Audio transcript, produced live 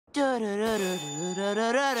Here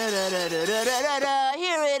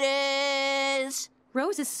it is!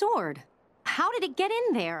 Rose's sword. How did it get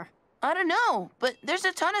in there? I don't know, but there's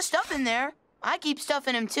a ton of stuff in there. I keep stuff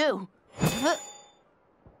in him, too.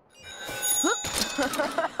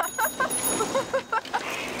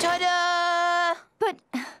 Ta-da! But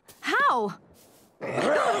how?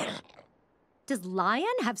 Does Lion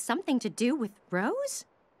have something to do with Rose?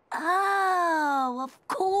 Oh, of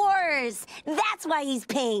course. That's why he's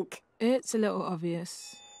pink. It's a little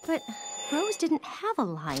obvious. But Rose didn't have a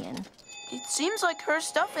lion. It seems like her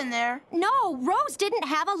stuff in there. No, Rose didn't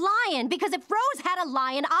have a lion, because if Rose had a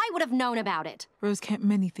lion, I would have known about it. Rose kept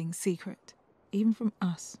many things secret, even from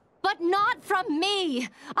us. But not from me.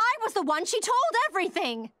 I was the one she told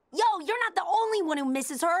everything. Yo, you're not the only one who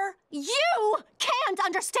misses her. You can't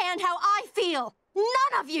understand how I feel.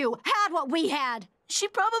 None of you had what we had. She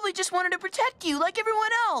probably just wanted to protect you like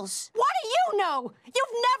everyone else. What do you know?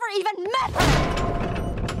 You've never even met her.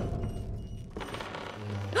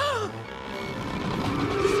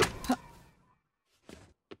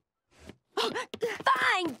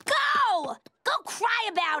 Fine, go! Go cry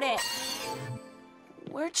about it!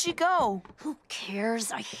 Where'd she go? Who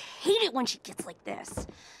cares? I hate it when she gets like this.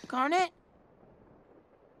 Garnet?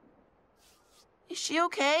 Is she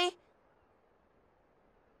okay?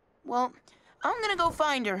 Well, I'm gonna go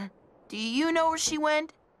find her. Do you know where she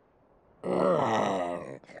went?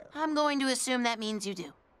 I'm going to assume that means you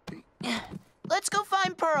do. Let's go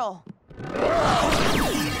find Pearl.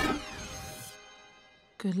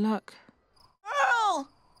 Good luck. Pearl!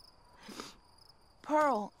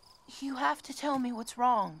 Pearl, you have to tell me what's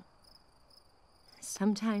wrong.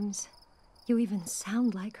 Sometimes you even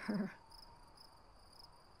sound like her.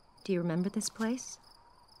 Do you remember this place?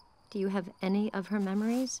 Do you have any of her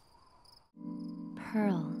memories?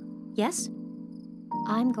 Pearl, yes?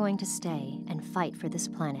 I'm going to stay and fight for this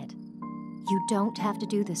planet. You don't have to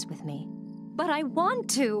do this with me. But I want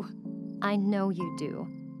to! I know you do.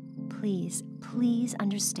 Please, please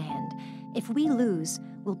understand. If we lose,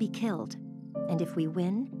 we'll be killed. And if we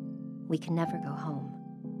win, we can never go home.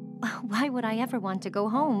 Why would I ever want to go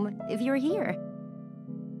home if you're here?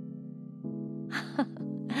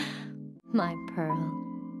 My Pearl,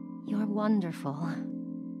 you're wonderful.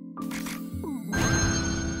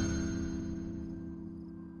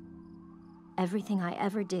 Everything I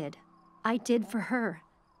ever did, I did for her.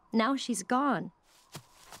 Now she's gone.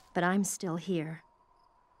 But I'm still here.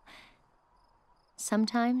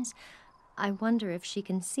 Sometimes, I wonder if she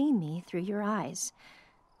can see me through your eyes.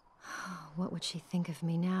 What would she think of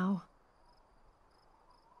me now?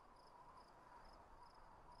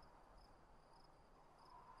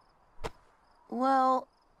 Well,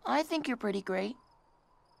 I think you're pretty great.